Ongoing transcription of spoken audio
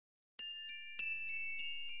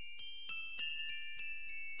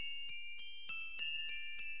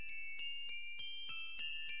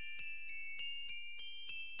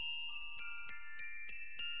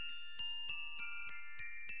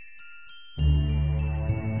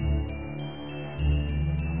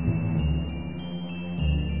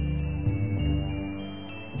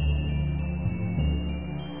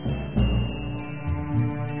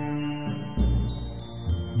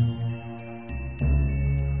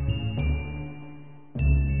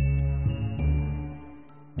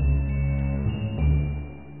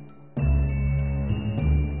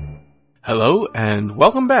Hello, and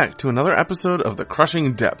welcome back to another episode of The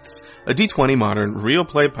Crushing Depths, a D20 Modern real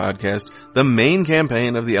play podcast, the main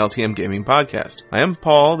campaign of the LTM Gaming Podcast. I am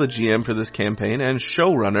Paul, the GM for this campaign and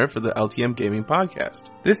showrunner for the LTM Gaming Podcast.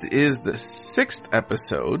 This is the 6th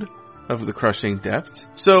episode of The Crushing Depths.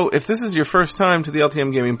 So if this is your first time to the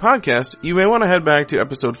LTM Gaming Podcast, you may want to head back to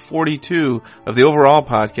episode 42 of the overall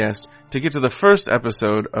podcast to get to the first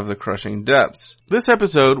episode of The Crushing Depths. This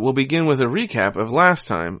episode will begin with a recap of last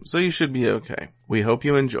time, so you should be okay. We hope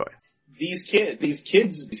you enjoy. These kids,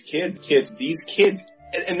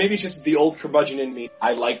 and maybe it's just the old curmudgeon in me.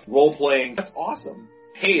 I like role-playing. That's awesome.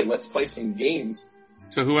 Hey, let's play some games.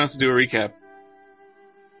 So who wants to do a recap?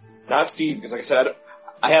 Not Steve, because like I said,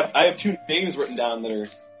 I have two names written down that are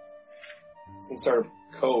some sort of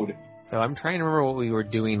code. So I'm trying to remember what we were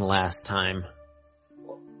doing last time.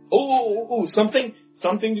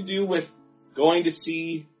 Something to do with going to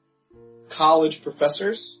see college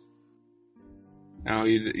professors. No,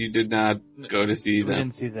 you did not go to see them. We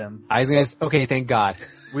didn't see them. I was gonna okay, thank God.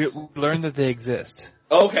 We learned that they exist.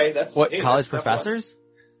 Okay, that's... What, hey, college that's professors?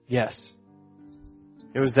 Yes.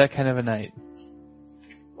 It was that kind of a night.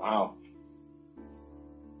 Wow.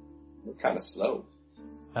 We're kind of slow.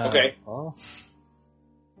 Okay. Well,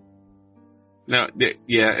 No,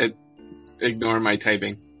 ignore my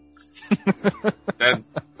typing. That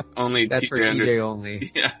only That's for TJ TJ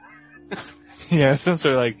only. Yeah. yeah, some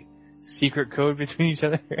sort of like secret code between each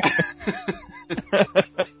other.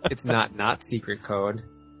 It's not secret code.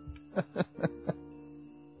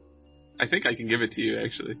 I think I can give it to you,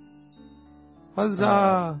 actually.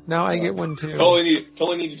 Huzzah! Now I get one too.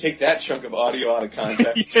 Totally need to take that chunk of audio out of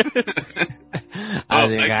context. I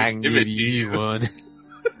think I can give you one.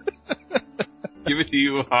 Give it to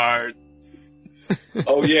you hard.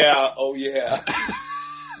 Oh yeah.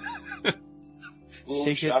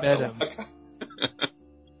 Shake it, madam.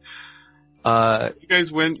 You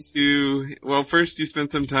guys went to, well, first you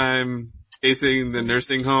spent some time acing the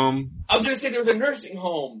nursing home. I was gonna say there was a nursing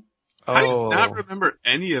home. I do not remember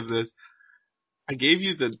any of this. I gave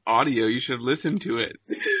you the audio. You should listen to it.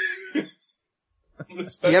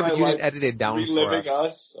 Yeah, but you didn't edit it down for reliving us.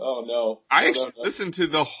 us? Oh no. I actually listened to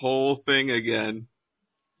the whole thing again.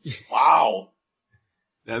 Wow.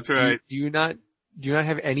 That's right. Do you not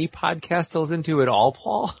have any podcast to listen to at all,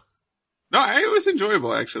 Paul? No, it was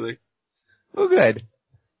enjoyable, actually. Oh, good.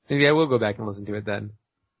 Maybe I will go back and listen to it then.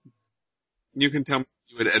 You can tell me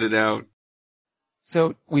you would edit out.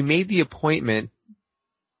 So we made the appointment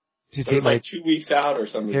to It take was my like 2 weeks out or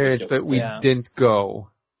something. parents, but we didn't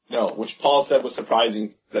go. No, which Paul said was surprising.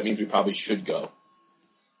 That means we probably should go.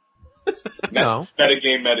 No.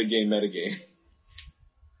 Metagame.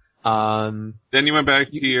 Then you went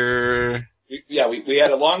back to your... We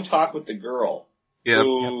had a long talk with the girl. Yeah.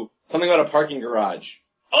 Something about a parking garage.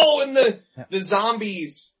 Oh, and the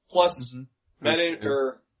zombies plus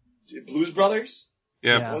or Blues Brothers?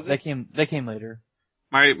 Yeah. Was they it? came later.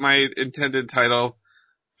 My intended title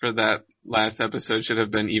for that last episode should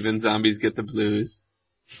have been Even Zombies Get the Blues.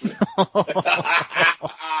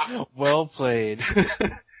 Well played.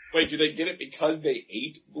 Wait, do they get it because they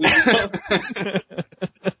ate Blues Brothers?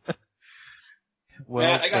 Well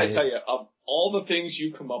Man, I gotta played. tell you, of all the things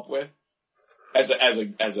you come up with as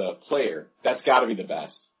a player, that's gotta be the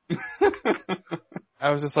best.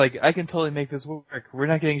 I was just like, I can totally make this work. We're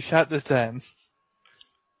not getting shot this time.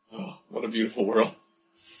 Oh, what a beautiful world.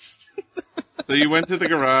 So you went to the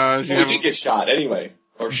garage. Well, we did get shot anyway.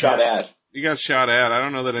 Or shot at. You got shot at. I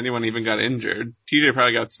don't know that anyone even got injured. TJ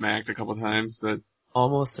probably got smacked a couple times, but...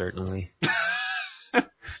 Almost certainly.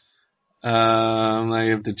 I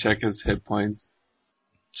have to check his hit points.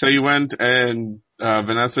 So you went and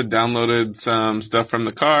Vanessa downloaded some stuff from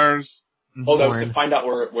the cars. Oh, that was to find out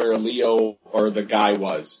where Leo or the guy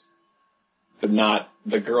was.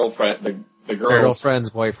 The girlfriend, the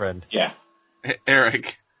Girlfriend's boyfriend. Yeah. Eric.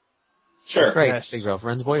 Sure. Right, the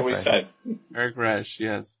girlfriend's That's what we boyfriend. said. Eric Resch,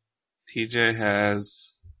 yes. TJ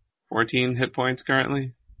has 14 hit points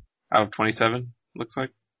currently. Out of 27, looks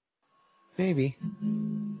like. Maybe.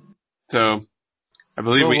 So, I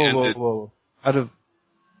believe we ended... Whoa. Out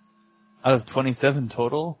of 27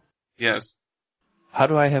 total? Yes. How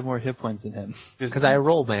do I have more hit points than him? Because I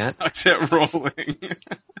roll, Matt. I kept rolling.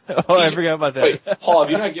 Oh, I forgot about that. Wait, Paul,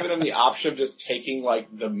 have you not given him the option of just taking like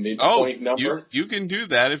the midpoint number? You can do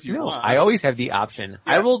that if you No, want. I always have the option. Yeah.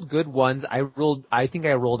 I rolled good ones. I think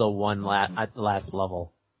I rolled a 1 at the last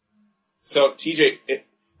level. So, TJ,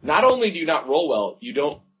 not only do you not roll well, you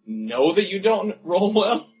don't know that you don't roll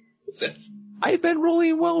well. I've been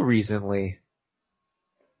rolling well recently.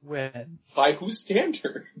 When? By whose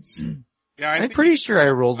standards? Yeah, I'm pretty sure I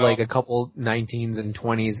rolled like a couple 19s and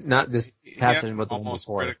 20s, not this past one, but the one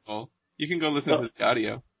before. Critical. You can go listen to the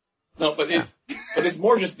audio. No, but it's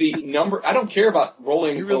more just the number. I don't care about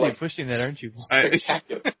rolling. You're really like, pushing that, aren't you?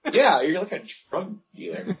 Spectacular. Yeah, you're like a drug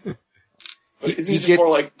dealer. But isn't He it just more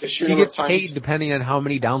like the sheer number of gets times? paid depending on how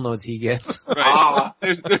many downloads he gets. Right.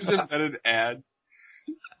 There's embedded ads.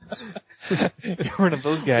 You're one of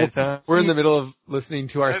those guys, huh? We're in the middle of listening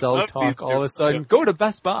to ourselves talk. All of a sudden, go to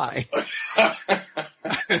Best Buy. I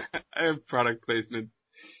have product placement.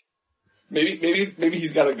 Maybe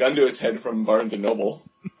he's got a gun to his head from Barnes and Noble.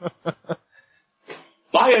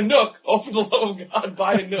 Buy a Nook! Oh, for the love of God,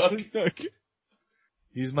 buy a Nook!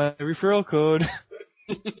 Use my referral code.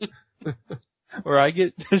 Or I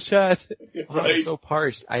get the shot. Right. I'm so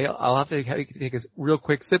parched. I'll have to take a real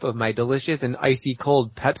quick sip of my delicious and icy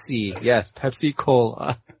cold Pepsi. Yes, Pepsi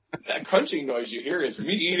Cola. That crunching noise you hear is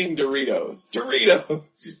me eating Doritos.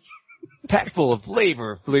 Doritos! Packed full of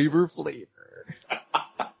flavor.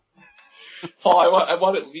 Paul, I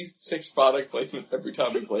want at least 6 product placements every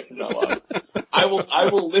time we play from now on.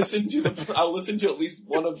 I'll listen to at least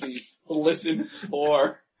one of these to listen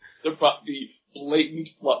for the blatant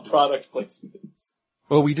product placements.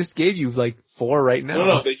 Well, we just gave you like 4 right now.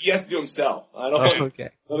 No, but he has to do himself. I don't want okay.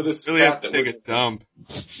 none of this Really crap have to that take a dump.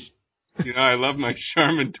 You know, I love my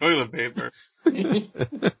Charmin toilet paper.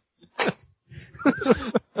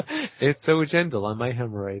 It's so gentle on my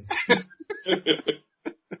hemorrhoids.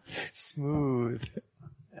 Smooth.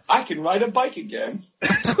 I can ride a bike again.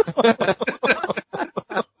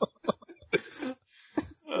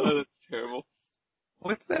 Oh, that's terrible.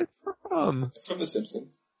 What's that from? It's from The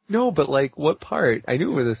Simpsons. No, but like, what part? I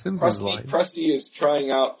knew it was a Simpsons line. Krusty is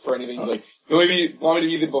trying out for anything. He's like, you want me to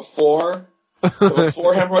be the before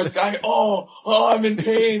hemorrhoids guy? Oh, I'm in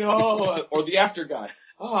pain. Oh, or the after guy.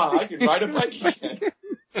 I can ride a bike again.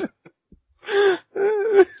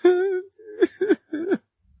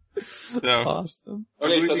 So, awesome. I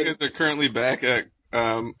believe you guys are currently back at,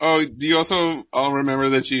 do you also all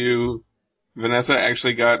remember that Vanessa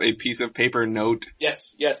actually got a piece of paper note?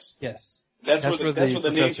 Yes. That's where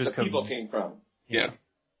the names of the come people from. came from. Yeah.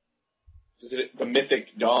 Is it the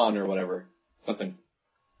Mythic Dawn or whatever? Something.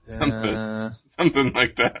 Something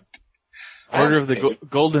like that. Order of the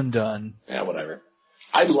Golden Dawn. Yeah, whatever.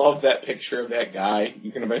 I love that picture of that guy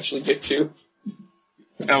you can eventually get to.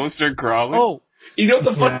 Aleister Crowley? Oh. You know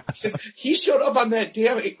the fun? He showed up on that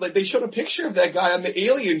they showed a picture of that guy on the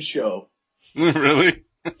Alien show. Really?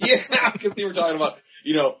 Yeah, because they were talking about,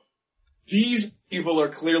 these people are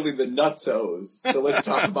clearly the nutsos, so let's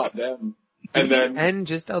talk about them. And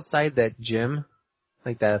just outside that gym,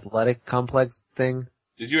 like that athletic complex thing.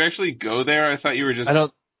 Did you actually go there? I thought you were just...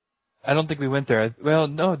 I don't think we went there. Well,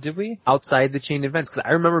 no, did we? Outside the chain events, because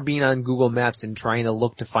I remember being on Google Maps and trying to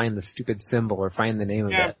look to find the stupid symbol or find the name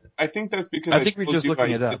of it. I think that's because I think we're just looking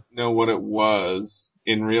it up. Didn't know what it was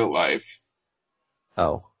in real life.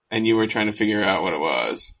 Oh. And you were trying to figure out what it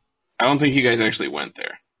was. I don't think you guys actually went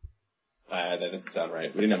there. That doesn't sound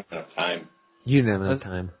right. We didn't have enough time. You didn't have enough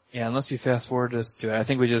time. Yeah, unless you fast forward us to it. I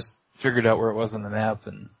think we just figured out where it was on the map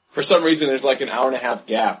and... For some reason, there's like an hour and a half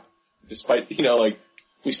gap. Despite,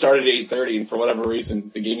 we started at 8:30 and for whatever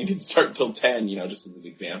reason, the gaming didn't start until 10, just as an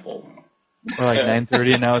example. Or like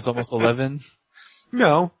 9:30 and now it's almost 11.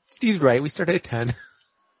 No, Steve's right. We started at 10.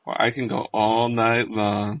 Well, I can go all night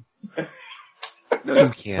long. No, you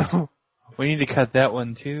can't. We need to cut that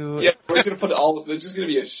one too. Yeah, we're just gonna put there's just gonna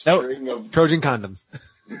be a string of... Trojan condoms.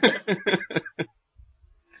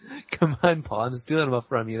 Come on, Paul. I'm stealing them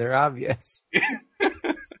from you. They're obvious.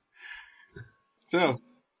 So.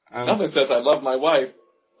 Nothing says I love my wife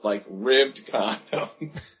like ribbed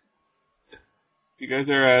condom. You guys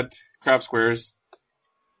are at Crop Squares.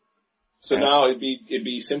 So now it'd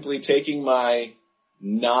be simply taking my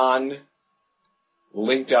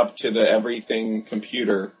linked up to the everything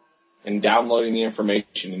computer and downloading the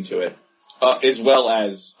information into it, as well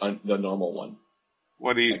as the normal one.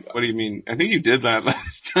 What do you mean? I think you did that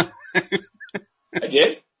last time. I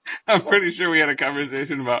did? I'm pretty sure we had a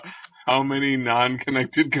conversation about how many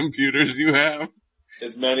non-connected computers you have.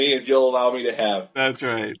 As many as you'll allow me to have. That's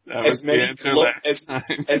right. That was the answer last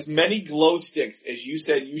time. As many glow sticks as you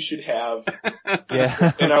said you should have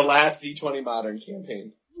Yeah. in our last D20 Modern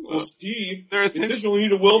campaign. Well, Steve, it says you only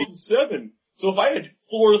need a wealth of 7. So if I had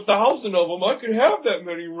 4,000 of them, I could have that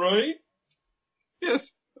many, right? Yes.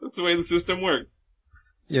 That's the way the system works.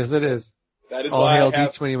 Yes, it is. That is All why hail I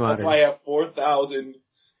have, D20 Modern. that's why I have 4,000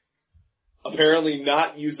 apparently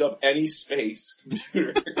not use up any space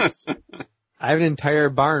computers. I have an entire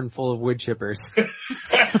barn full of wood chippers.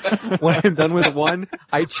 When I'm done with one,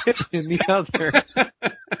 I chip in the other.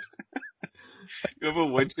 have a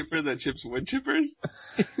wood chipper that chips wood chippers?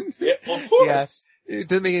 Yeah, well, of course. Yes. It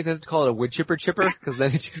doesn't make any sense to call it a wood chipper, because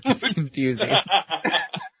then it just gets confusing.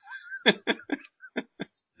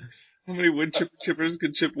 How many wood chippers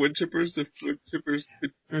could chip wood chippers if wood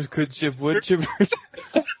chippers Could chip wood chippers.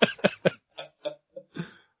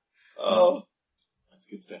 Oh, that's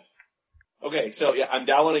good stuff. Okay, so yeah, I'm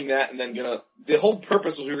downloading that and then the whole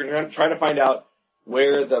purpose was we were gonna try to find out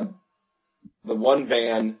where the one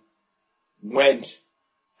van went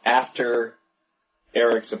after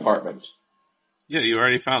Eric's apartment. Yeah, you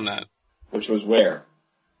already found that. Which was where?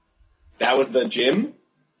 That was the gym?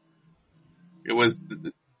 It was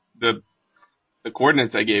the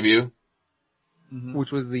coordinates I gave you. Mm-hmm.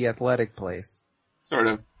 Which was the athletic place. Sort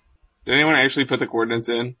of. Did anyone actually put the coordinates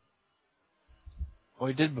in? Well,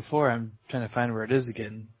 we did before. I'm trying to find where it is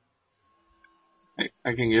again.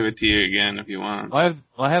 I can give it to you again if you want. Well,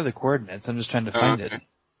 I have the coordinates. I'm just trying to find it.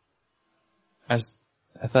 I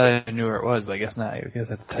thought I knew where it was, but I guess not. I guess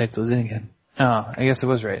I have to type those in again. Oh, I guess it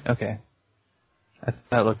was right. Okay. I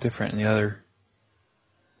thought it looked different in the other.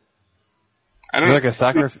 Is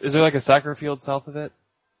there like a soccer field south of it?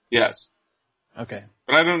 Yes. Okay.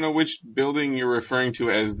 But I don't know which building you're referring to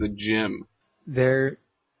as the gym. There,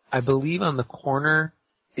 I believe on the corner,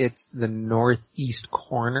 it's the northeast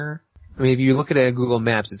corner. I mean, if you look at it on Google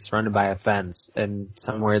Maps, it's surrounded by a fence, and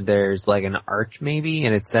somewhere there's like an arch maybe,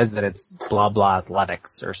 and it says that it's blah blah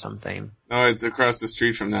athletics or something. No, it's across the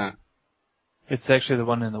street from that. It's actually the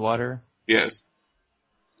one in the water? Yes.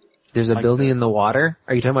 There's a building in the water?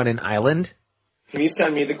 Are you talking about an island? Can you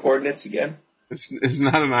send me the coordinates again? It's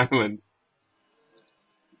not an island.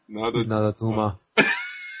 It's not a Tuma.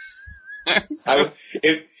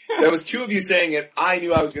 If there was two of you saying it, I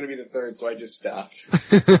knew I was going to be the third, so I just stopped.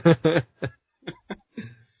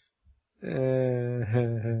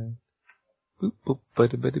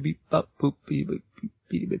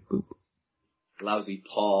 Lousy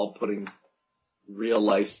Paul putting real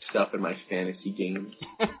life stuff in my fantasy games.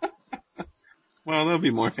 Well, there'll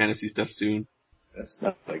be more fantasy stuff soon. That's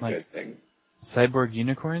not a good thing. Cyborg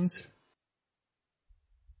unicorns?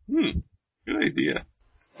 Good idea.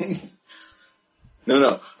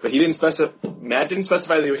 No. But Matt didn't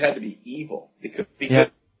specify they had to be evil. They could be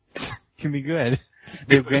good. Can be good.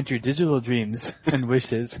 They'll grant your digital dreams and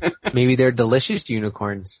wishes. Maybe they're delicious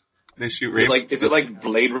unicorns. They shoot Is it like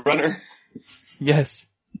Blade Runner? Yes.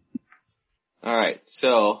 Alright,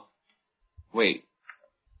 so, wait.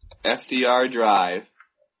 FDR Drive.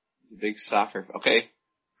 It's a big soccer, okay.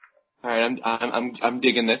 Alright, I'm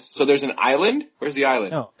digging this. So there's an island? Where's the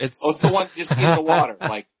island? No, it's the one just in the water,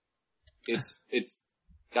 like, it's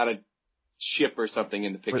got a ship or something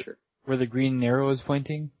in the picture. where the green arrow is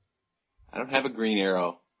pointing? I don't have a green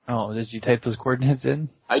arrow. Oh, did you type those coordinates in?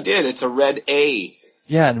 I did, it's a red A.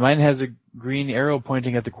 Yeah, and mine has a green arrow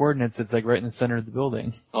pointing at the coordinates that's like right in the center of the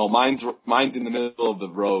building. Oh, mine's in the middle of the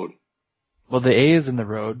road. Well, the A is in the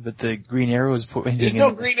road, but the green arrow is pointing There's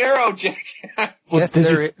no green arrow, jackass. Yes,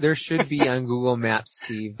 there should be on Google Maps,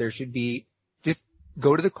 Steve. There should be, just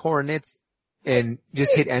go to the coordinates and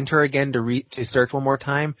just hit enter again to search one more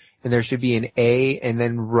time, and there should be an A, and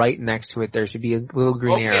then right next to it there should be a little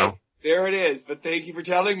green arrow. There it is, but thank you for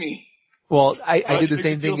telling me. Well, I did the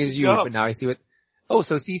same thing as you, jump. but now I see what,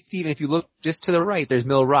 so see, Steven, if you look just to the right, there's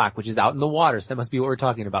Mill Rock, which is out in the water, so that must be what we're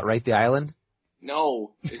talking about, right? The island?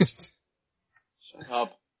 No. Shut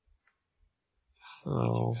up.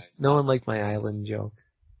 Oh, no one liked my island joke.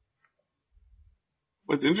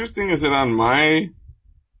 What's interesting is that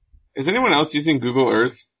is anyone else using Google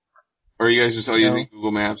Earth? Or are you guys just all using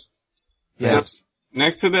Google Maps? Yes.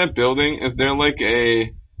 Next to that building, is there like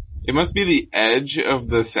it must be the edge of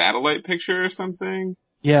the satellite picture or something?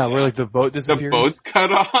 Yeah, where like the boat disappears. The boat's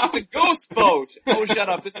cut off? It's a ghost boat! Oh, shut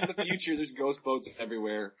up. This is the future. There's ghost boats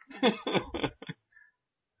everywhere.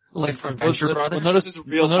 Like from Venture Brothers? This is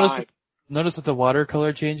real time. Notice that the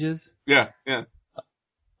watercolor changes? Yeah.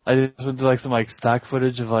 I just went to like some like stock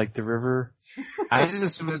footage of like the river. I just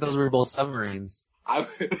assumed that those were both submarines. I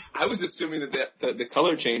was assuming that the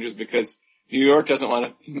color changes because New York doesn't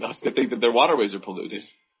want us to think that their waterways are polluted.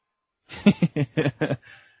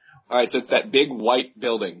 Alright, so it's that big white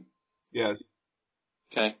building. Yes.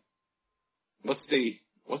 Okay. What's the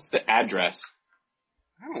address?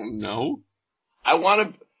 I don't know.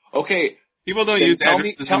 Okay. People don't use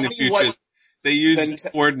addresses in the future. They use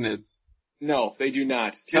coordinates. No, they do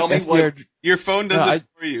not. Tell me what... Your phone does it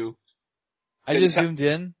for you. I just zoomed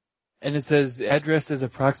in, and it says address is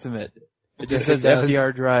approximate. It just says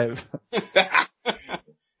FDR Drive.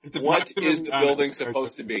 What is the building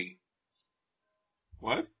supposed to be?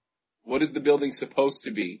 What? What is the building supposed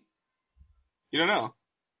to be? You don't know.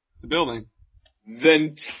 It's a building.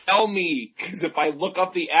 Then tell me, because if I look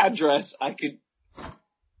up the address, I could...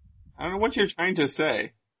 I don't know what you're trying to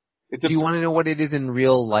say. Do you want to know what it is in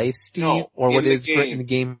real life, Steve? No, or what in it is the in the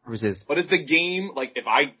game purposes? What is the game, like, if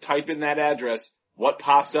I type in that address, what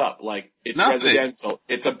pops up? Like, it's Nothing. residential,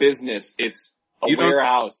 it's a business, it's a You don't-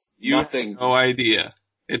 warehouse, You nothing. have no idea.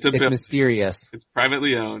 It's a It's building. mysterious. It's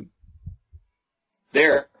privately owned.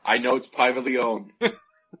 There, I know it's privately owned.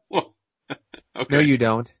 Okay. No, you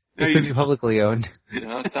don't. No, It you could be publicly owned.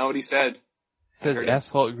 No, that's not what he said. It says heard it.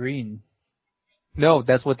 asphalt green. No,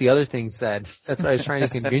 that's what the other thing said. That's what I was trying to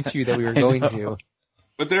convince you that we were going to.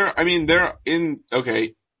 But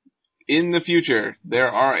in the future, there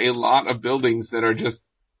are a lot of buildings that are just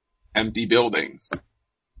empty buildings.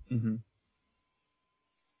 Mm-hmm.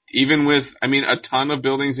 Even with, a ton of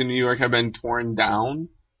buildings in New York have been torn down,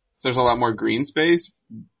 so there's a lot more green space,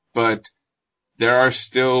 but there are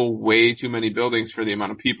still way too many buildings for the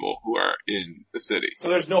amount of people who are in the city. So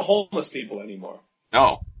there's no homeless people anymore.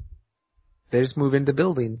 No. They just move into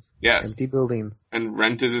buildings. Yes. Empty buildings. And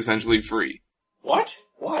rent is essentially free. What?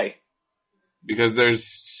 Why? Because there's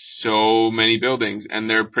so many buildings, and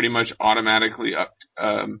they're pretty much automatically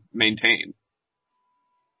maintained.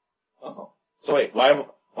 Oh. So wait, why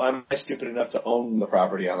am I stupid enough to own the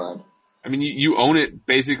property I'm on? You own it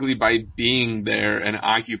basically by being there and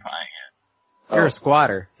occupying it. You're a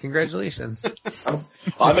squatter. Congratulations.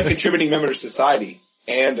 I'm a contributing member to society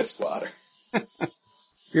and a squatter.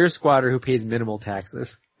 You're a squatter who pays minimal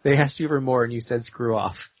taxes. They asked you for more and you said screw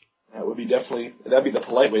off. That would be that'd be the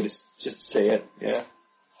polite way to just say it, yeah.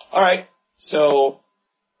 Alright, so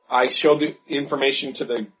I showed the information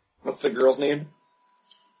to what's the girl's name?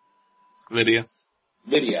 Lydia.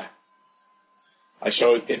 Lydia. I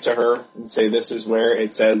showed it to her and say this is where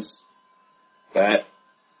it says that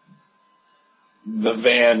the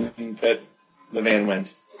van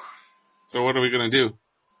went. So what are we gonna do?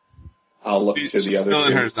 I'll look She's to the other still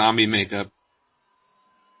in two. her zombie makeup.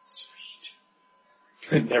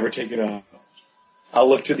 Sweet. Never take it off. I'll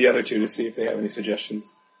look to the other two to see if they have any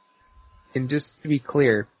suggestions. And just to be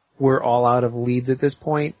clear, we're all out of leads at this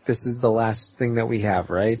point. This is the last thing that we have,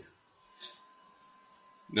 right?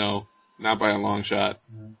 No, not by a long shot.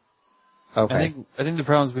 Okay. I think the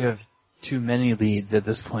problem is we have too many leads at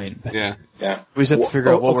this point. Yeah. Yeah. We just have to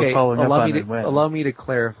figure out what we're following up on and when. Allow me to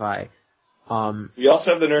clarify. We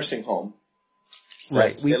also have the nursing home. Right.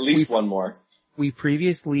 That's at least one more. We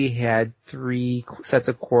previously had 3 sets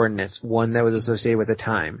of coordinates. One that was associated with the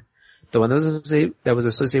time. The one that was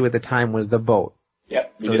associated with the time was the boat.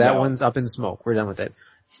 Yep. So that one's up in smoke. We're done with it.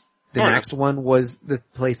 The Alright. next one was the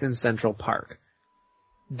place in Central Park.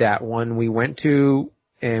 That one we went to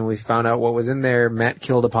and we found out what was in there. Matt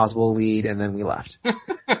killed a possible lead and then we left. You're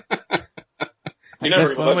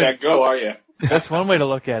never gonna let that go, are you? That's one way to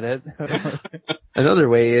look at it. Another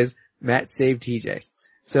way is Matt saved TJ.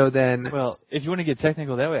 So then, Well, if you want to get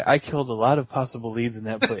technical that way, I killed a lot of possible leads in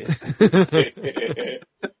that place.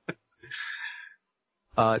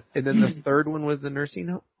 and then the third one was the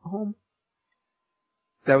nursing home?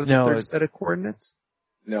 That was the No, third it's- set of coordinates?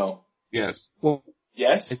 No. Yes. Well,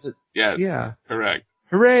 Yes? Is it? Yes. yeah. Correct.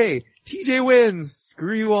 Hooray! TJ wins!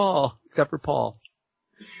 Screw you all! Except for Paul.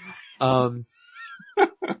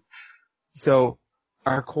 So,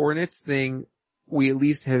 our coordinates thing, we at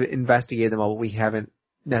least have investigated them all, but we haven't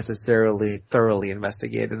necessarily thoroughly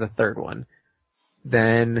investigated the third one.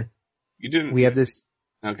 Then, You didn't. we have this,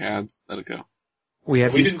 Okay, I'll let it go. we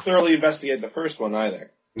have We these, didn't thoroughly investigate the first one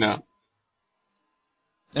either. No.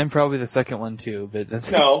 And probably the second one too, but that's...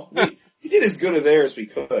 No. We did as good of there as we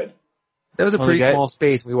could. that was a Well, pretty the guy- small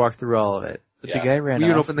space, we walked through all of it. But Yeah. the guy ran We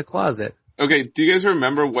even off. opened the closet. Okay, do you guys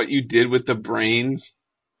remember what you did with the brains?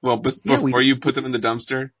 Well, Yeah, we- before you put them in the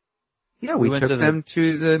dumpster? Yeah, We we went took to the- them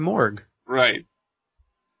to the morgue. Right.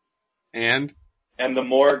 And? And the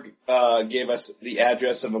morgue, gave us the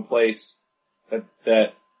address of a place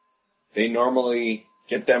that they normally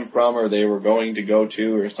get them from or they were going to go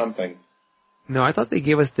to or something. No, I thought they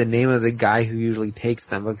gave us the name of the guy who usually takes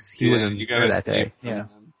them because he wasn't you there gotta that day. take them.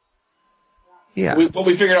 Yeah. Yeah. But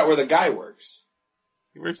we figured out where the guy works.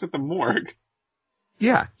 He works at the morgue.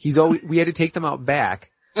 Yeah, we had to take them out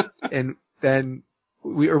back, and then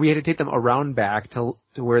we had to take them around back to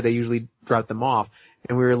where they usually drop them off,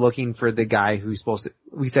 and we were looking for the guy who's supposed to,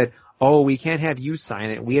 we said, oh, we can't have you sign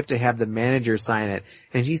it, we have to have the manager sign it,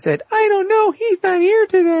 and she said, I don't know, he's not here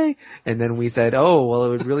today, and then we said, oh, well, it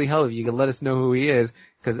would really help if you could let us know who he is,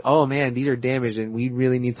 because, oh man, these are damaged, and we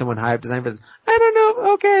really need someone high up to sign for this. I don't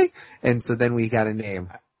know, okay, and so then we got a name.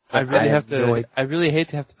 I really have no idea. I really hate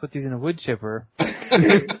to have to put these in a wood chipper.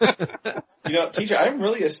 You know, teacher, I'm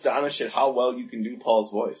really astonished at how well you can do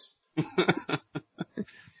Paul's voice.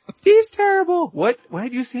 Steve's terrible. What? Why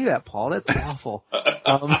did you say that, Paul? That's awful.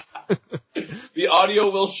 The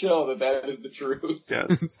audio will show that is the truth.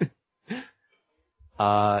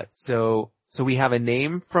 Yeah. So we have a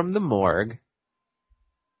name from the morgue.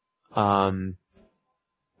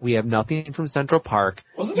 We have nothing from Central Park.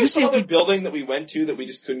 Wasn't there some other building that we went to that we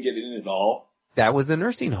just couldn't get in at all? That was the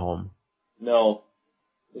nursing home. No.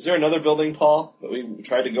 Was there another building, Paul, that we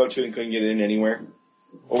tried to go to and couldn't get in anywhere?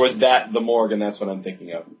 Or was that the morgue and that's what I'm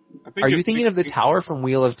thinking of? Are you thinking of the tower from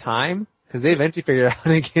Wheel of Time? Because they eventually figured out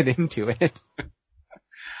how to get into it.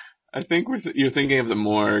 I think you're thinking of the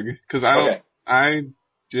morgue, because I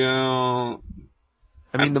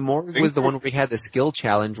mean, the morgue was the one where we had the skill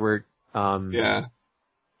challenge where, yeah.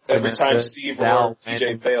 Every time Steve or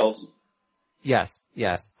TJ fails. Yes.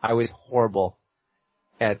 I was horrible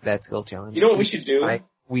at that skill challenge. You know what we should do?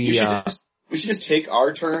 We should just take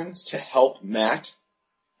our turns to help Matt,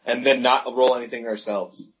 and then not roll anything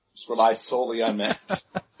ourselves. Just rely solely on Matt.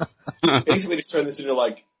 Basically just turn this into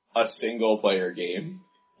like a single player game.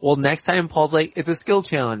 Well, next time Paul's like, it's a skill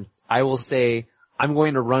challenge, I will say, I'm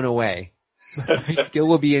going to run away. My skill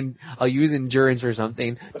will be I'll use endurance or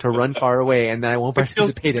something to run far away, and then I won't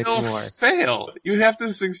participate anymore. Fail. You have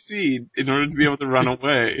to succeed in order to be able to run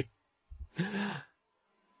away.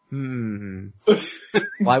 Well,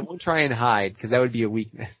 I won't try and hide, because that would be a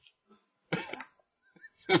weakness.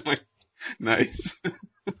 Nice.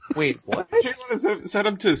 Wait, what? Do you want to set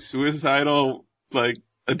up to suicidal,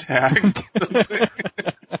 attack?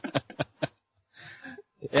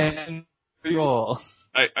 And roll.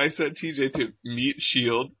 I set TJ to meet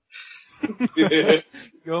shield.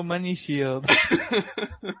 Go money shield.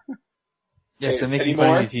 Yes, Okay, I'm making any fun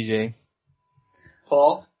more? of you, TJ.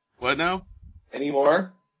 Paul, What now? any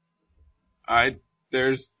more?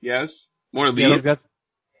 Yes. More Yeah, leads? we've got,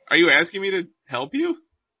 Are you asking me to help you?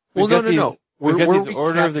 Well, we've got no. We've got We're these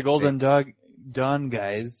Order of the Golden Dawn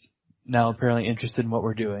guys now apparently interested in what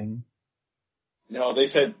we're doing. No, they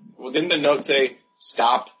said, didn't the note say,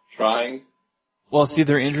 stop trying? Well, see,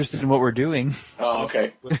 they're interested in what we're doing. Oh,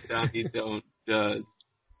 okay. What Donnie don't does.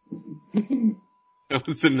 That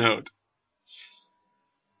was the note.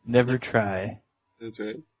 Never try. That's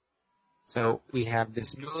right. So we have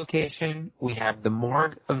this new location, we have the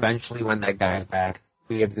morgue eventually when that guy's back,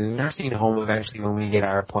 we have the nursing home eventually when we get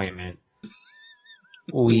our appointment.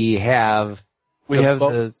 We have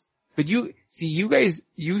boats. But you guys,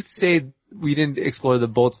 you say we didn't explore the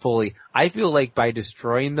boats fully. I feel like by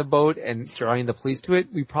destroying the boat and drawing the police to it,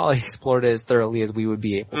 we probably explored it as thoroughly as we would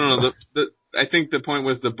be able to. No, I think the point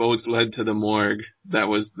was the boats led to the morgue. That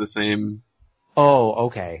was the same. Oh,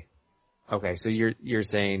 okay. Okay, so you're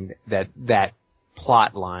saying that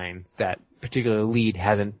plot line, that particular lead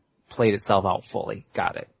hasn't played itself out fully.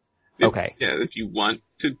 Got it. Okay. Yeah, if you want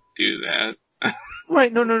to do that.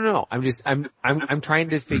 Right, no. I'm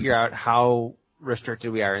trying to figure out how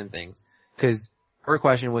restricted we are in things. Cause her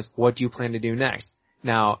question was, what do you plan to do next?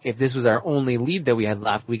 Now, if this was our only lead that we had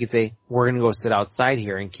left, we could say, we're gonna go sit outside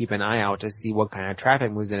here and keep an eye out to see what kind of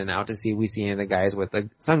traffic moves in and out to see if we see any of the guys with the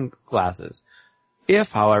sunglasses.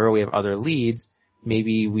 If, however, we have other leads,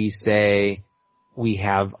 maybe we say we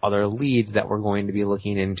have other leads that we're going to be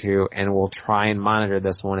looking into and we'll try and monitor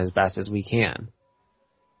this one as best as we can.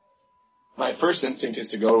 My first instinct is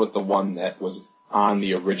to go with the one that was on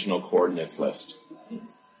the original coordinates list.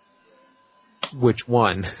 Which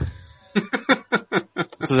one?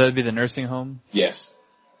 So that'd be the nursing home? Yes.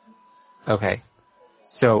 Okay.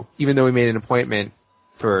 So, even though we made an appointment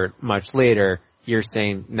for much later, you're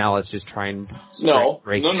saying now let's just try and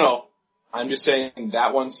break it. No. I'm just saying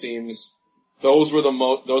that one seems, those were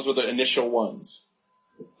the initial ones.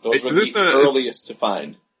 Those were the earliest to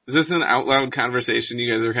find. Is this an out loud conversation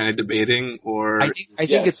you guys are kind of debating, or? I think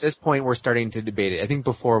at this point we're starting to debate it. I think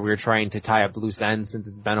before we were trying to tie up loose ends since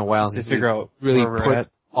it's been a while since we really put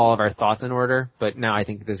all of our thoughts in order, but now I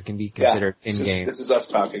think this can be considered in-game. This is us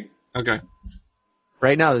talking. Okay.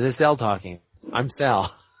 Right now, this is Sal talking. I'm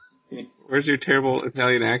Sal. Where's your terrible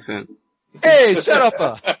Italian accent? Hey, shut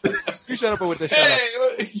up! You shut up with the shut up.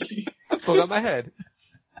 Hey! Poke out my head.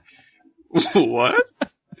 What?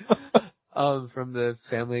 From the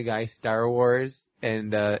Family Guy Star Wars,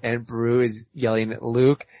 and Aunt Beru is yelling at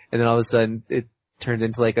Luke, and then all of a sudden it turns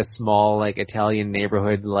into like a small, Italian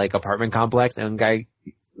neighborhood, apartment complex, and one guy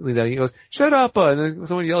leans out, he goes, shut up! And then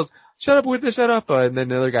someone yells, shut up with the shut up! And then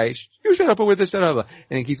another guy, you shut up with the shut up!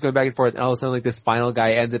 And he keeps going back and forth, and all of a sudden, this final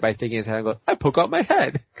guy ends it by sticking his head out and goes, I poke out my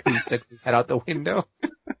head! Because he sticks his head out the window.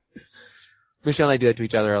 Michelle and I do that to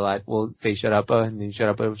each other a lot. We'll say shut up, and then shut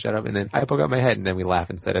up, and then I poke out my head, and then we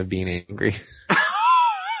laugh instead of being angry.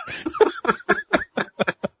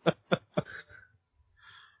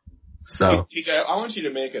 So, TJ, I want you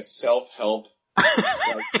to make a self-help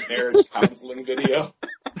like marriage counseling video.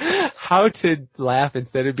 how to laugh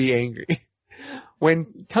instead of be angry.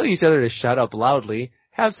 When telling each other to shut up loudly,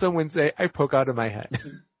 have someone say, I poke out of my head.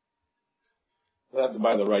 We'll have to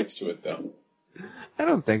buy the rights to it, though. I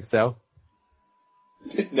don't think so.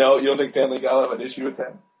 No, you don't think Family Guy will have an issue with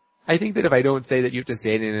that? I think that if I don't say that you have to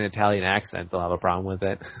say it in an Italian accent, they'll have a problem with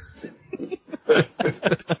it.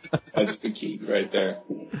 That's the key right there.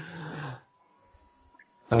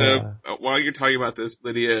 While you're talking about this,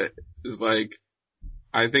 Lydia is like,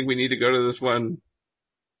 I think we need to go to this one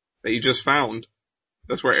that you just found.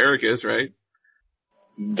 That's where Eric is, right?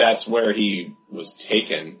 That's where he was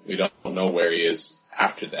taken. We don't know where he is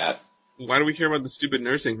after that. Why do we care about the stupid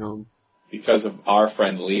nursing home? Because of our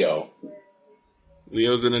friend Leo.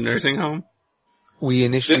 Leo's in a nursing home? We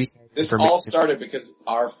initially... This all started because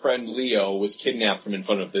our friend Leo was kidnapped from in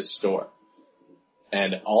front of this store.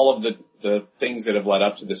 And all of the things that have led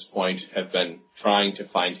up to this point have been trying to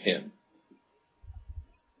find him.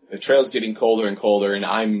 The trail's getting colder and colder, and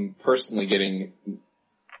I'm personally getting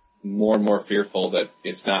more and more fearful that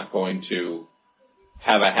it's not going to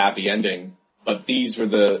have a happy ending. But this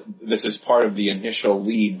is part of the initial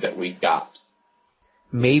lead that we got.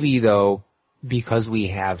 Maybe though, because we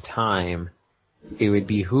have time, it would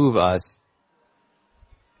behoove us.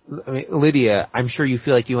 I mean, Lydia, I'm sure you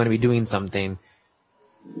feel like you want to be doing something.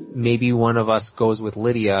 Maybe one of us goes with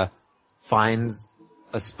Lydia, finds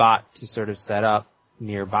a spot to sort of set up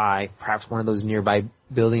nearby. Perhaps one of those nearby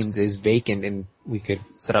buildings is vacant and we could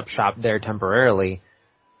set up shop there temporarily.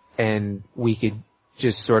 And we could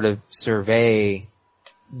just sort of survey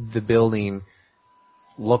the building,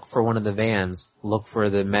 look for one of the vans, look for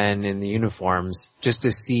the men in the uniforms, just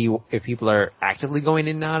to see if people are actively going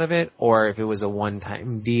in and out of it, or if it was a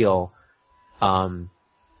one-time deal.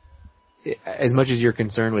 As much as you're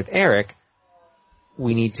concerned with Eric,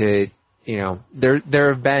 we need to, there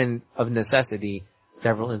have been, of necessity,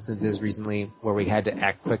 several instances recently where we had to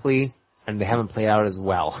act quickly, and they haven't played out as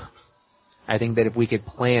well. I think that if we could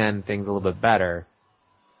plan things a little bit better,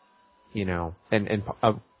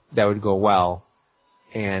 that would go well.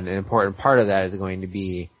 And an important part of that is going to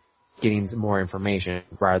be getting some more information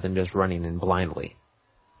rather than just running in blindly.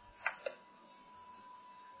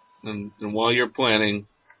 And while you're planning,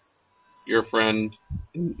 your friend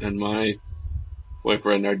and my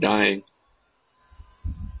boyfriend are dying.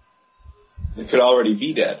 They could already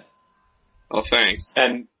be dead. Oh, thanks.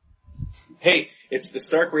 And, hey, it's the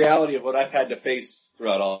stark reality of what I've had to face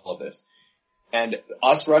throughout all of this. And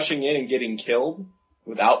us rushing in and getting killed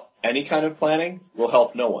without any kind of planning will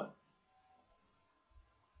help no one.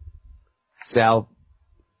 Sal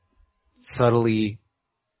subtly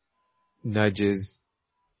nudges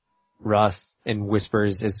Russ and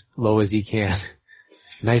whispers as low as he can,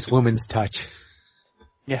 nice woman's touch.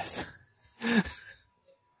 Yes.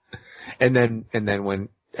 And then when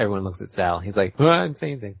everyone looks at Sal, he's like, oh, I didn't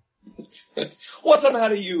say anything. What's the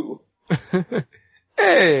matter, you?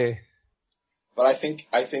 Hey! But I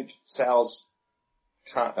think Sal's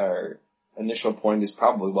initial point is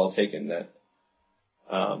probably well taken, that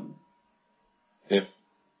if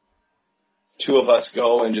two of us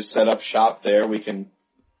go and just set up shop there, we can,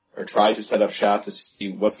 or try to set up shop to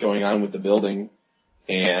see what's going on with the building,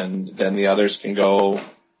 and then the others can go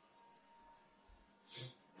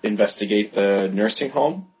investigate the nursing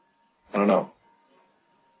home. I don't know.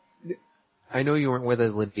 I know you weren't with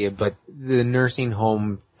us, Lydia, but the nursing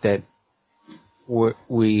home that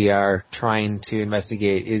we are trying to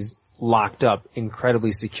investigate is locked up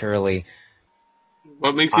incredibly securely.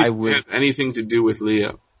 What makes you have anything to do with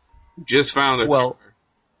Leo? Just found a picture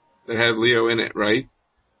that had Leo in it, right?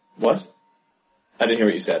 What? I didn't hear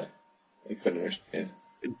what you said. I couldn't understand.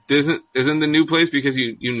 Isn't the new place because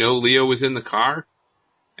you know Leo was in the car?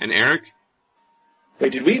 And Eric?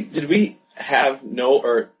 Wait, did we did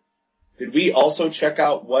we also check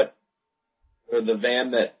out the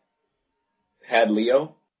van that had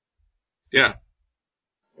Leo? Yeah.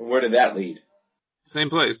 And where did that lead? Same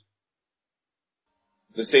place.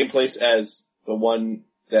 The same place as the one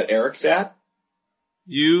that Eric's at?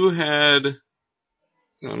 You had,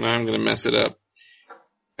 oh, now I'm gonna mess it up.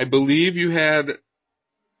 I believe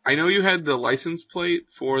I know you had the license plate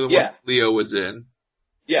for the one Leo was in.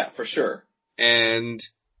 Yeah, for sure. And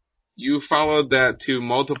you followed that to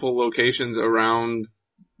multiple locations around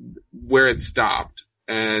where it stopped.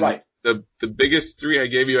 And right. The biggest three I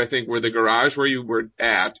gave you, I think, were the garage where you were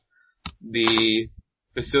at, the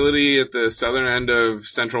facility at the southern end of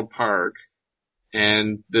Central Park,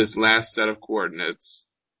 and this last set of coordinates.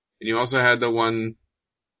 And you also had the one,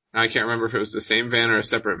 I can't remember if it was the same van or a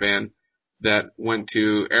separate van, that went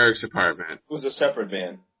to Eric's apartment. It was a separate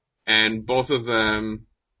van. And both of them,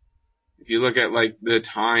 if you look at like the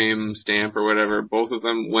time stamp or whatever, both of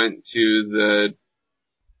them went to the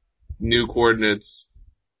new coordinates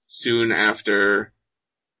soon after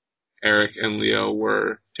Eric and Leo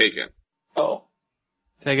were taken. Oh.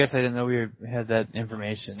 So I guess I didn't know we had that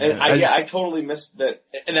information. And I totally missed that,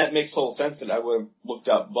 and that makes total sense that I would have looked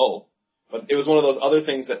up both. But it was one of those other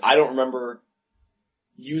things that I don't remember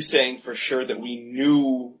you saying for sure that we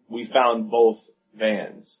knew we found both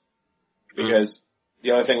vans. Because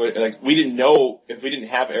the other thing was, like, we didn't know if we didn't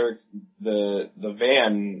have Eric's, the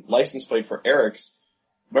van license plate for Eric's.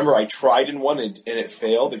 Remember, I tried in one and it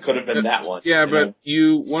failed. It could have been that one. Yeah, but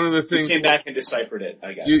one of the things. You came back and deciphered it,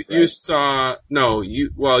 I guess. You saw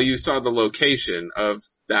the location of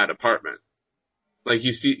that apartment. Like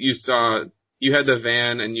you had the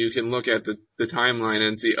van and you can look at the timeline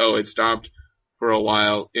and see, oh, it stopped for a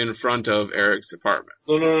while in front of Eric's apartment.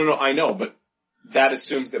 No, I know, but that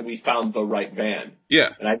assumes that we found the right van.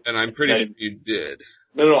 Yeah, and I'm pretty sure you did.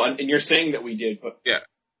 No, and you're saying that we did, but yeah.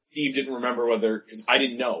 Steve didn't remember because I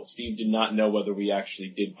didn't know. Steve did not know whether we actually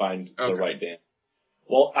did find the right van.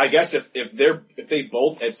 Well, I guess if they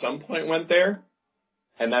both at some point went there,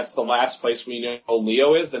 and that's the last place we know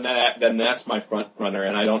Leo is, then that's my front runner,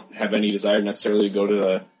 and I don't have any desire necessarily to go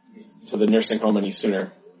to the nursing home any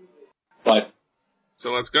sooner. But so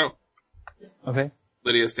let's go. Okay.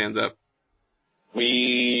 Lydia stands up.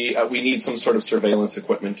 We need some sort of surveillance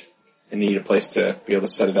equipment and need a place to be able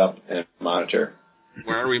to set it up and monitor.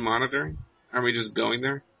 Where are we monitoring? Are we just going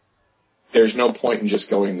there? There's no point in just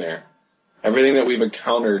going there. Everything that we've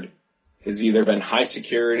encountered has either been high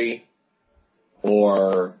security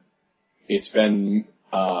or it's been,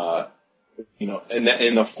 in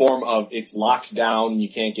the form of it's locked down, you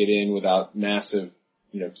can't get in without massive,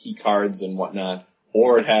 key cards and whatnot,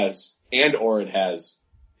 or it has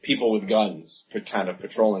people with guns kind of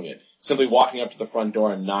patrolling it. Simply walking up to the front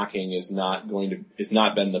door and knocking has not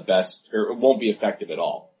been the best, or it won't be effective at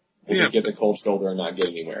all. We'll just get the cold shoulder and not get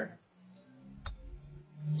anywhere.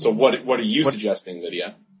 So what are you suggesting,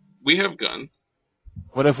 Lydia? We have guns.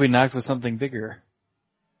 What if we knocked with something bigger?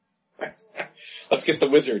 Let's get the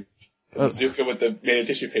wizard. The bazooka with the made of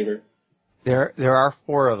tissue paper. There are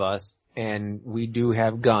 4 of us, and we do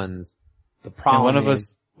have guns. The problem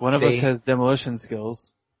is one of us has demolition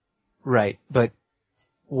skills. Right, but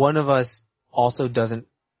one of us also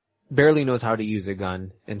barely knows how to use a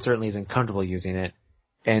gun, and certainly isn't comfortable using it.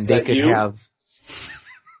 And they could have.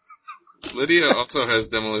 Lydia also has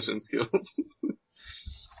demolition skills.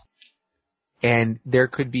 And there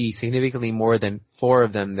could be significantly more than 4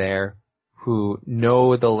 of them there who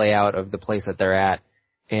know the layout of the place that they're at,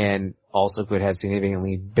 and also could have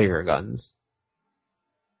significantly bigger guns.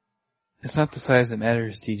 It's not the size that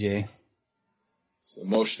matters, TJ. It's the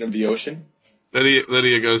motion of the ocean.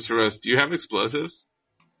 Lydia goes to Russ. Do you have explosives?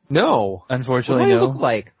 No. Unfortunately, what do I no. look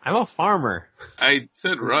like? I'm a farmer. I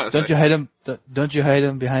said Russ. Don't you hide him? Don't you hide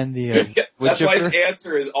him behind the? That's why his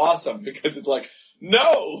answer is awesome, because it's like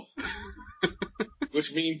no,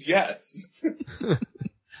 which means yes.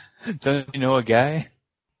 Don't you know a guy?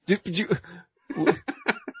 Did you?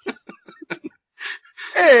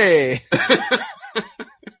 Hey.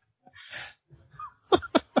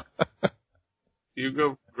 Do you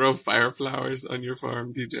go grow fire flowers on your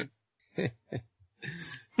farm, DJ?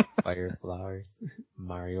 Fire flowers.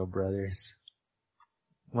 Mario Brothers.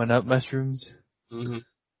 1-up mushrooms. Mm-hmm.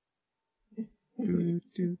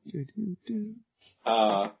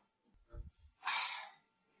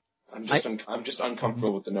 I'm just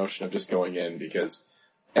uncomfortable with the notion of just going in, because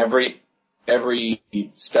every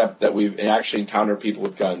step that we've actually encountered people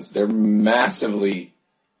with guns, they're massively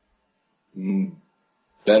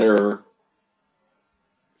better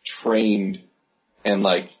trained, and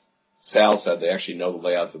like Sal said, they actually know the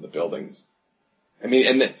layouts of the buildings. I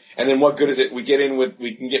mean, and then what good is it? We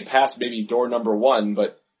can get past maybe door number 1,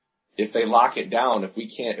 but if they lock it down, if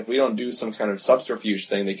we don't do some kind of subterfuge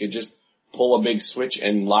thing, they could just pull a big switch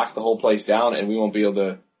and lock the whole place down, and we won't be able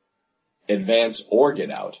to advance or get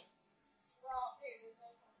out.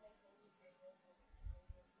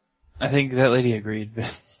 I think that lady agreed.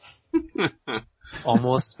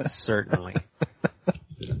 Almost certainly.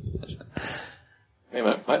 Hey,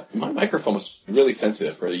 my microphone was really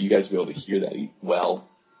sensitive for you guys to be able to hear that well.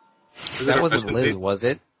 That wasn't Liz, was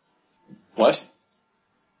it? What?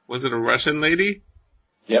 Was it a Russian lady?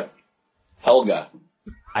 Yep. Helga.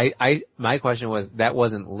 My question was, that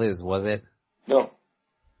wasn't Liz, was it? No.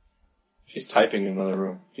 She's typing in another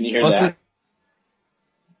room. Can you hear that?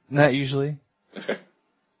 Not usually. Okay.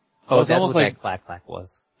 Oh, it's that's almost what like that clack clack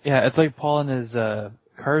was. Yeah, it's like Paul and his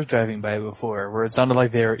cars driving by before, where it sounded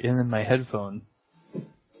like they were in my headphone.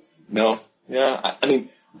 No. Yeah, I mean,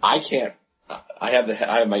 I can't. I have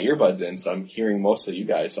my earbuds in, so I'm hearing most of you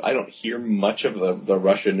guys. So I don't hear much of the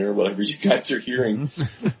Russian or whatever you guys are hearing.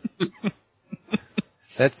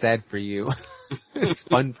 That's sad for you. It's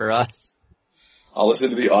fun for us. I'll listen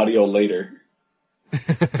to the audio later.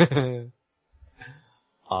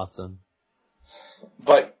 Awesome.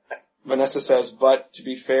 But Vanessa says, but to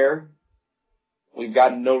be fair, we've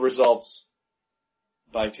gotten no results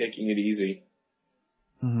by taking it easy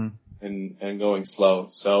and going slow.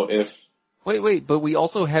 So if Wait, but we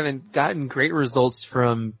also haven't gotten great results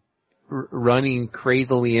from running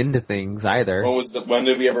crazily into things either. when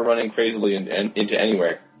did we ever run in crazily into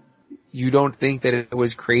anywhere? You don't think that it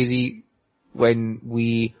was crazy when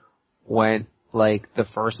we went, like, the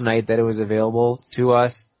first night that it was available to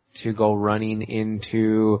us to go running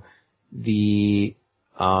into the,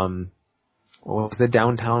 what was the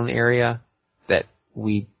downtown area that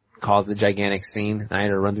we caused the gigantic scene? I had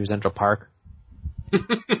to run through Central Park.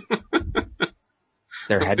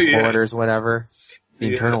 Their headquarters, whatever. The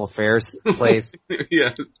internal affairs place.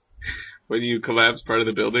 Yeah. When you collapse part of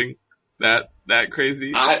the building. That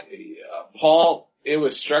crazy? Paul, it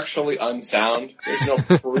was structurally unsound. There's no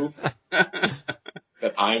proof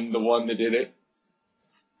that I'm the one that did it.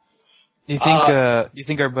 Do you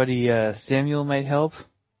think our buddy Samuel might help?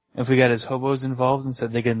 If we got his hobos involved and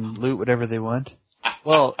said they can loot whatever they want?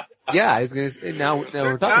 Well, yeah, I was gonna say, now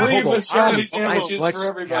we're talking Free about pastrami I'm sandwiches much for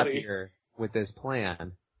everybody. happier with this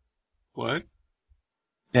plan. What?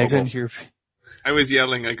 Yeah, I couldn't hear. I was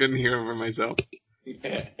yelling. I couldn't hear over myself.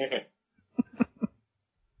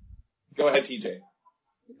 Go ahead, TJ.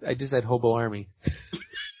 I just said Hobo Army.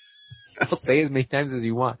 I'll say as many times as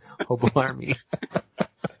you want. Hobo Army.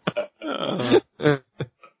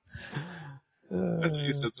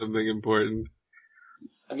 You said something important.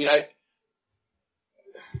 I mean, I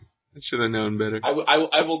should have known better.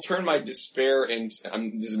 I will turn my despair into,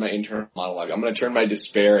 this is my internal monologue, I'm going to turn my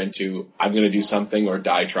despair into, I'm going to do something or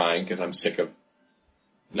die trying because I'm sick of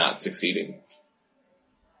not succeeding.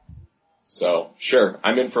 So, sure,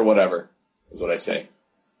 I'm in for whatever, is what I say.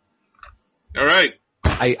 Alright.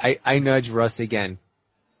 I nudge Russ again.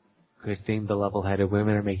 Good thing the level-headed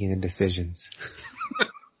women are making the decisions.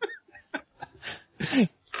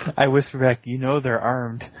 I whisper back, you know they're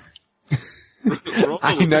armed.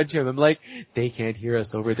 I nudge him. I'm like, they can't hear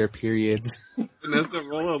us over their periods. Vanessa,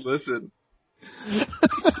 roll a listen.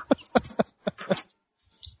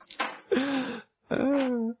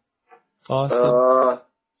 Awesome.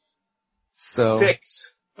 So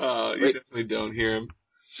 6. Oh, you definitely don't hear him.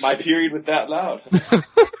 My period was that loud.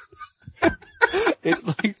 It's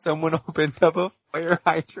like someone opened up a fire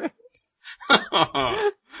hydrant.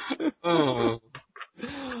 Oh.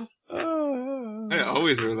 I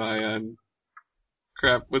always rely on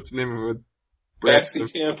crap. What's the name of it? Maxi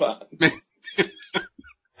tampon.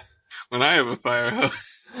 When I have a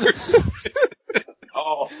firehouse.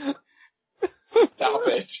 Oh. Stop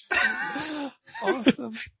it.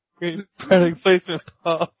 Awesome. Great product placement,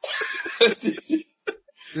 Paul.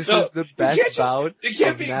 This is the best bout it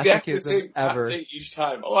can't of be exactly the masochism same ever. thing each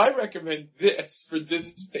time. Oh, I recommend this for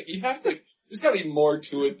this thing. There's gotta be more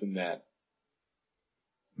to it than that.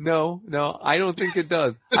 No, I don't think it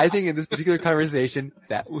does. I think in this particular conversation,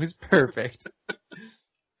 that was perfect.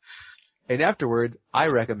 And afterwards, I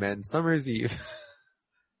recommend Summer's Eve.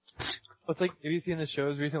 It's like, have you seen the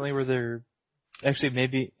shows recently where they're actually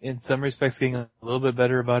maybe in some respects getting a little bit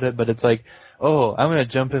better about it, but it's like, oh, I'm gonna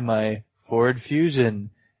jump in my Ford Fusion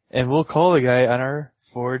and we'll call the guy on our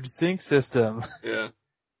Ford Sync system. Yeah.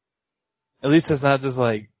 At least it's not just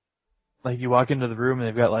like you walk into the room and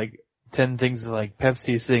they've got like 10 things like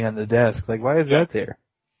Pepsi sitting on the desk. Like, why is that there?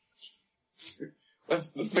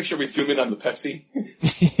 Let's make sure we zoom in on the Pepsi.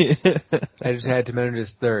 I just had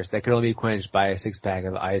tremendous thirst that could only be quenched by a 6-pack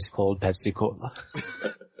of ice cold Pepsi Cola.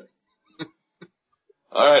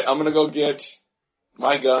 Alright, I'm gonna go get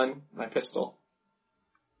my gun, my pistol.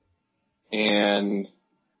 And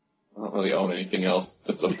I don't really own anything else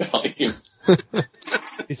that's of value.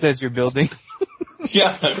 Besides your building?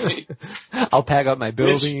 Yeah, I mean, I'll pack up my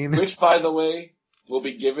building. which by the way, will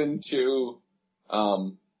be given to,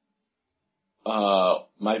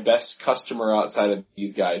 my best customer outside of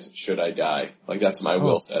these guys should I die. Like that's my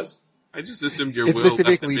will says. I just assumed your It will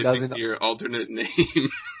specifically left doesn't- your alternate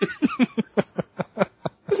name.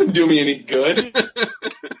 Doesn't do me any good.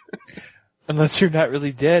 Unless you're not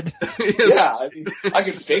really dead. Yeah, I mean, I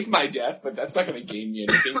could fake my death, but that's not gonna gain me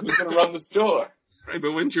anything. Who's gonna run the store? Right,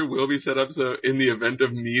 but wouldn't your will be set up so in the event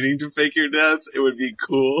of needing to fake your death, it would be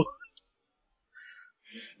cool?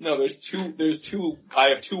 No, there's two, I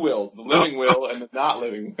have two wills, the living will and the not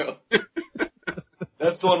living will.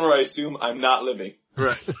 That's the one where I assume I'm not living.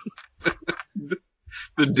 Right.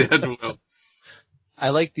 The dead will. I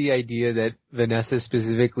like the idea that Vanessa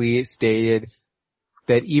specifically stated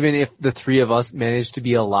that even if the three of us manage to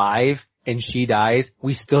be alive and she dies,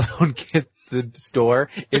 we still don't get the store.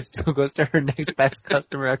 It still goes to her next best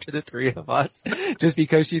customer after the three of us, just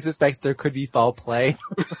because she suspects there could be foul play.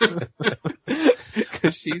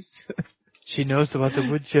 Because she knows about the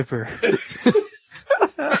wood chipper.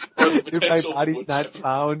 If my body's not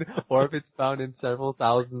found, or if it's found in several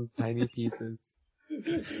thousand tiny pieces.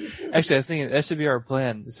 Actually, I was thinking that should be our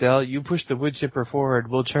plan. Sal, you push the wood chipper forward,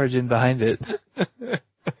 we'll charge in behind it.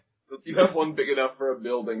 You have one big enough for a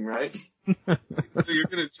building, right? So you're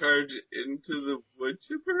gonna charge into the wood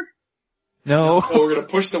chipper? No. No, we're gonna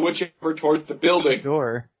push the wood chipper towards the building.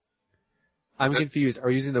 Door. I'm confused. Are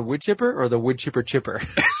you using the wood chipper or the wood chipper chipper?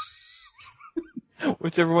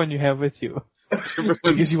 Whichever one you have with you.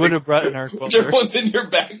 Because you would have brought an arc welder. Whichever one's in your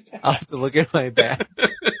backpack. I'll have to look at my bag.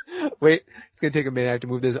 Wait, it's gonna take a minute. I have to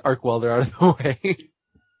move this arc welder out of the way.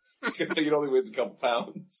 I think it only weighs a couple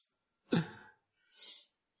pounds.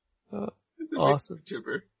 Awesome.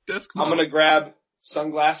 Chipper. That's I'm gonna grab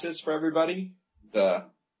sunglasses for everybody. The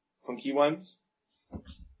funky ones.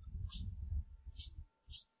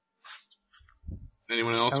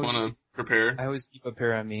 Anyone else want to prepare? I always keep a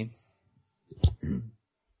pair on me.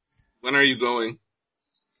 When are you going?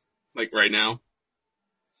 Like right now?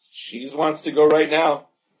 She wants to go right now.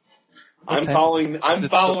 I'm time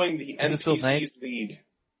following the is it still night? NPC's lead.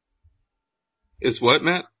 It's what,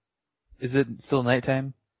 Matt? Is it still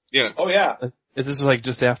nighttime? Yeah. Oh yeah. Is this like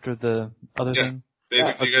just after the other Yeah. thing?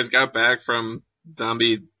 Basically, you guys got back from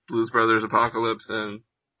zombie Blues Brothers apocalypse and...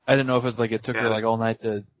 I didn't know if it was like it took her Yeah. like all night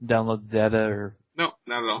to download the data or No,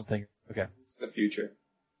 not at all. something. Okay. It's the future.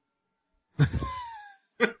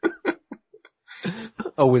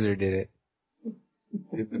 A wizard did it.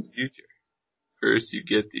 In the future. First you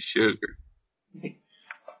get the sugar.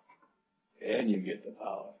 And you get the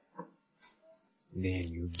power. Then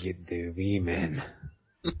you get the women.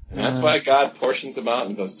 And that's why God portions them out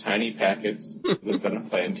in those tiny packets. Lives on a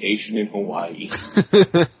plantation in Hawaii.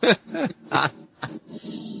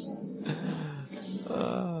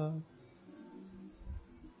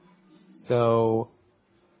 So,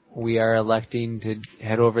 we are electing to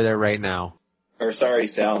head over there right now. Or sorry,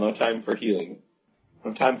 Sal, no time for healing.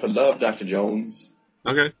 No time for love, Dr. Jones.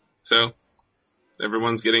 Okay, so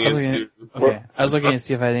everyone's getting I was into... Okay. I was looking to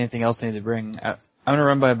see if I had anything else I need to bring. I'm gonna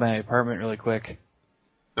run by my apartment really quick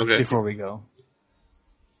Okay. before we go.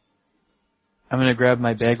 I'm gonna grab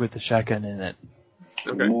my bag with the shotgun in it.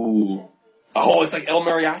 Okay. Ooh. Oh, it's like El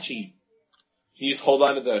Mariachi. You just hold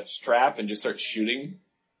on to the strap and just start shooting.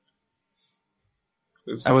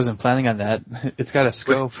 I wasn't planning on that. It's got a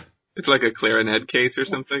scope. It's like a clarinet case or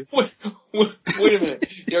something. Wait a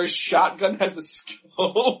minute. Your shotgun has a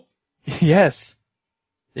scope? Yes.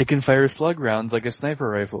 It can fire slug rounds like a sniper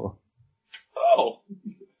rifle. Oh.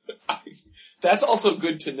 That's also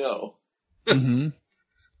good to know. Mm-hmm.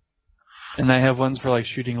 And I have ones for like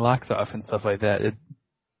shooting locks off and stuff like that.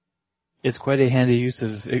 It's quite a handy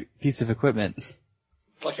piece of equipment.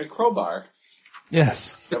 It's like a crowbar.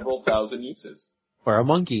 Yes. Several thousand uses. Or a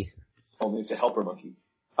monkey. Only it's a helper monkey.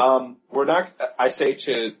 I say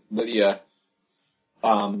to Lydia,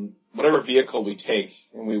 whatever vehicle we take,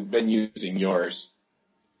 and we've been using yours,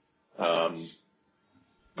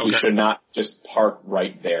 we should not just park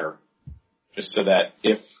right there. Just so that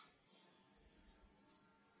if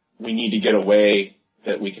we need to get away,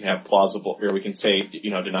 that we can have plausible, or we can say,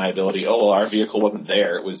 deniability, oh, well, our vehicle wasn't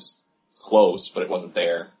there. It was close, but it wasn't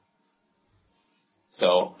there.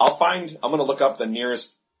 So I'm gonna look up the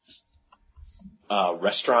nearest dive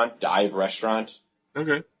restaurant.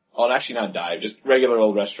 Okay. Oh, and actually not dive, just regular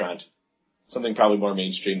old restaurant. Something probably more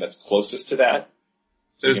mainstream that's closest to that.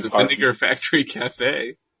 There's you the can park- Vinegar Factory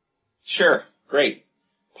Cafe. Sure, great.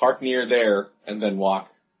 Park near there and then walk.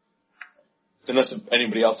 Unless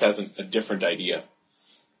anybody else has a different idea.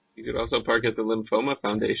 You could also park at the Lymphoma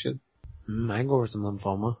Foundation. I can go over some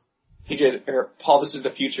lymphoma. Paul, this is the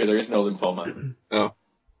future. There is no lymphoma. Oh.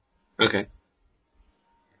 Okay.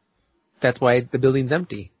 That's why the building's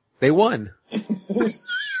empty. They won.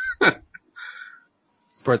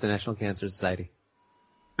 Support the National Cancer Society.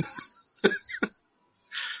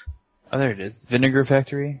 Oh, there it is. Vinegar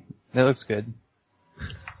Factory. That looks good.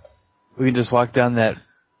 We can just walk down that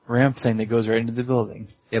ramp thing that goes right into the building.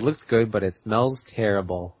 It looks good, but it smells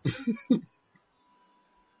terrible.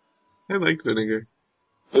 I like vinegar.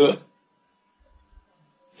 Ugh.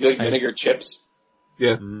 You like vinegar chips?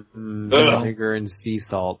 Yeah. Vinegar and sea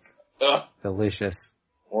salt. Ugh. Delicious.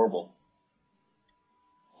 Horrible.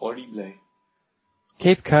 Horrible.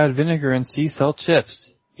 Cape Cod vinegar and sea salt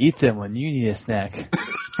chips. Eat them when you need a snack.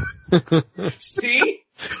 See?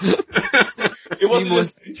 It wasn't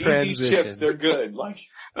just, eat these transition. chips, they're good. Like,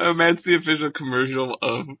 That's the official commercial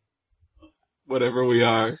of whatever we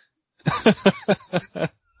are.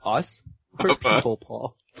 Us? We're Of us. people,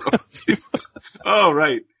 Paul. Oh,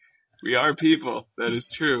 right. We are people. That is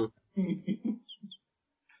true.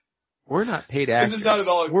 We're not paid actors. this is not at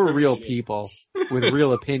all We're real incriminating. people with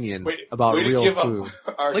real opinions Way about to real give up food.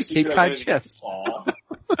 our Like secret Cape Cod identity, chips. Paul.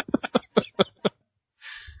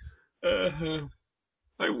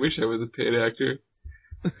 I wish I was a paid actor.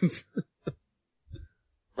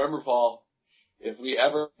 Remember, Paul, if we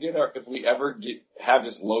ever have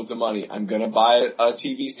just loads of money, I'm gonna buy a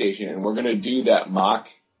TV station and we're gonna do that mock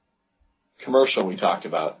commercial we talked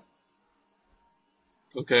about.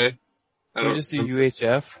 Okay. I Or don't just do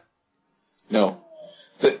UHF. No.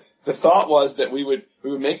 The thought was that we would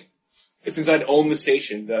make, since I'd own the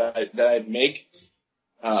station, that I'd make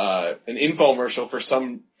an infomercial for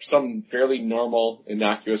some fairly normal,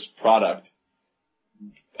 innocuous product,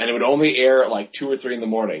 and it would only air at like 2 or 3 in the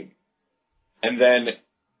morning. And then,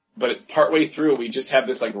 but partway through, we just have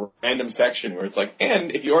this like random section where it's like,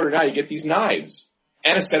 and if you order now, you get these knives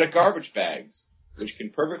and a set of garbage bags, which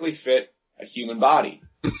can perfectly fit a human body.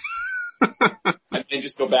 And then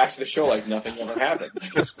just go back to the show like nothing ever happened.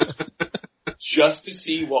 Just to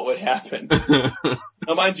see what would happen.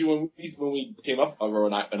 Now, mind you, when we came up, or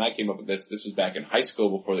when I came up with this was back in high school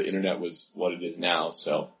before the internet was what it is now,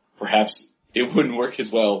 so perhaps it wouldn't work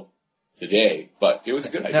as well today, but it was a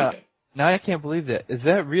good idea. Now I can't believe that. Is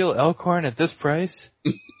that real Elkhorn at this price?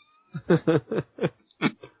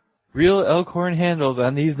 Real Elkhorn handles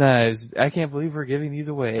on these knives. I can't believe we're giving these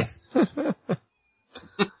away.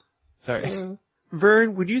 Sorry.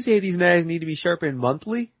 Vern, would you say these knives need to be sharpened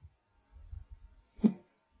monthly?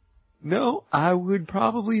 No, I would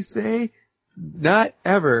probably say not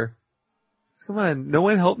ever. Come on, no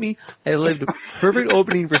one help me. I lived a perfect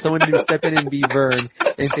opening for someone to step in and be Vern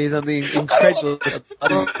and say something incredulous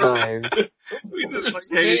about knives. We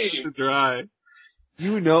just like hanging to dry.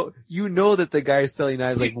 You know that the guy selling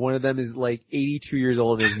knives, like one of them is like 82 years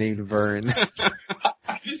old and is named Vern.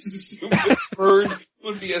 I just assumed that Vern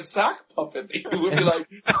would be a sock puppet. He would be like,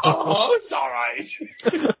 oh, it's alright.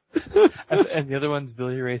 And the other one's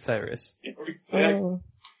Billy Ray Cyrus. Exactly.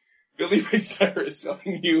 Billy Ray Cyrus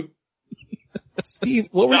selling you Steve,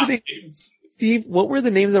 what were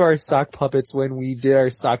the names of our sock puppets when we did our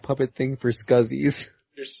sock puppet thing for Scuzzies?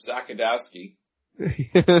 You're Sockadowski.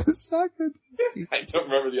 Sockadowski. I don't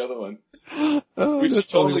remember the other one. Oh, We should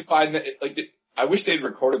that's totally funny. find that, I wish they'd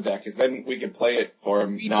recorded that, because then we could play it for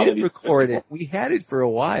him. We now that did he's record principal. it. We had it for a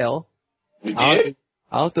while. We did?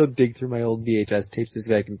 I'll have to dig through my old VHS tapes to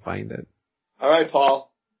see if I can find it. Alright,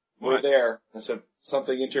 Paul. We're What? there.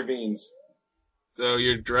 Something intervenes. So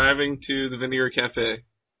you're driving to the Vinegar Cafe.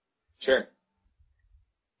 Sure.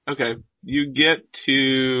 Okay. You get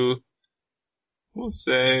to, we'll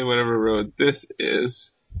say whatever road this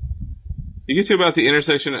is. You get to about the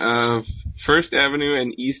intersection of 1st Avenue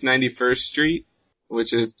and East 91st Street,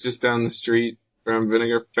 which is just down the street from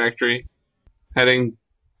Vinegar Factory. Heading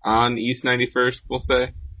on East 91st, we'll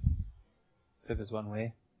say. Except it's one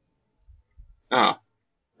way. Oh,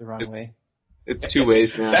 The wrong way. it's 2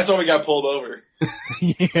 ways now. That's when we got pulled over.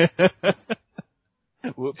 Yeah.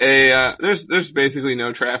 Whoops. There's basically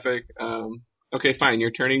no traffic. Okay, fine.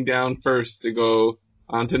 You're turning down first to go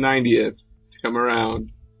onto 90th to come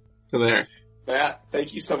around to there. Matt,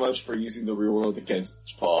 thank you so much for using the real world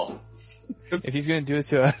against Paul. If he's gonna do it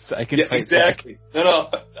to us, I can Yeah, fight exactly. No,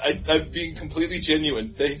 I'm being completely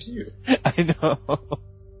genuine. Thank you. back. I know.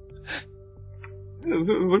 It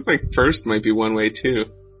looks like first might be one way too.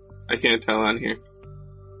 I can't tell on here.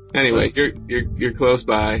 Anyway, you're close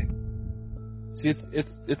by. See,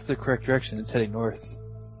 it's the correct direction. It's heading north.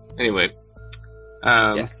 Anyway,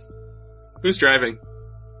 Yes. who's driving?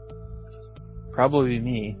 Probably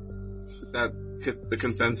me. Is that the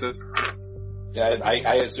consensus? Yeah,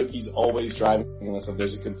 I assume he's always driving unless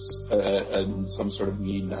there's some sort of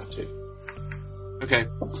need not to. Okay.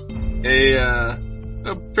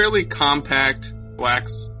 A fairly compact black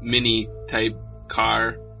mini type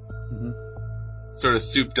car, Mm-hmm. sort of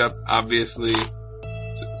souped up, obviously,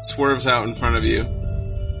 swerves out in front of you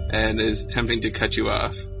and is attempting to cut you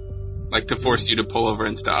off, like to force you to pull over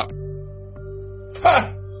and stop.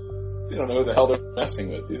 Ha! They don't know who the hell they're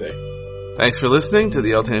messing with, do they? Thanks for listening to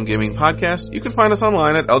the LTM Gaming Podcast. You can find us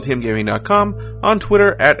online at ltmgaming.com, on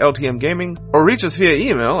Twitter at ltmgaming, or reach us via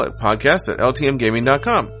email at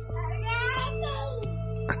podcast@ltmgaming.com.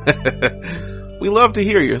 We love to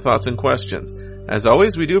hear your thoughts and questions. As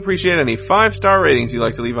always, we do appreciate any 5-star ratings you'd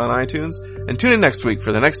like to leave on iTunes, and tune in next week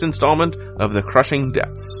for the next installment of The Crushing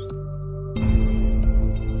Depths.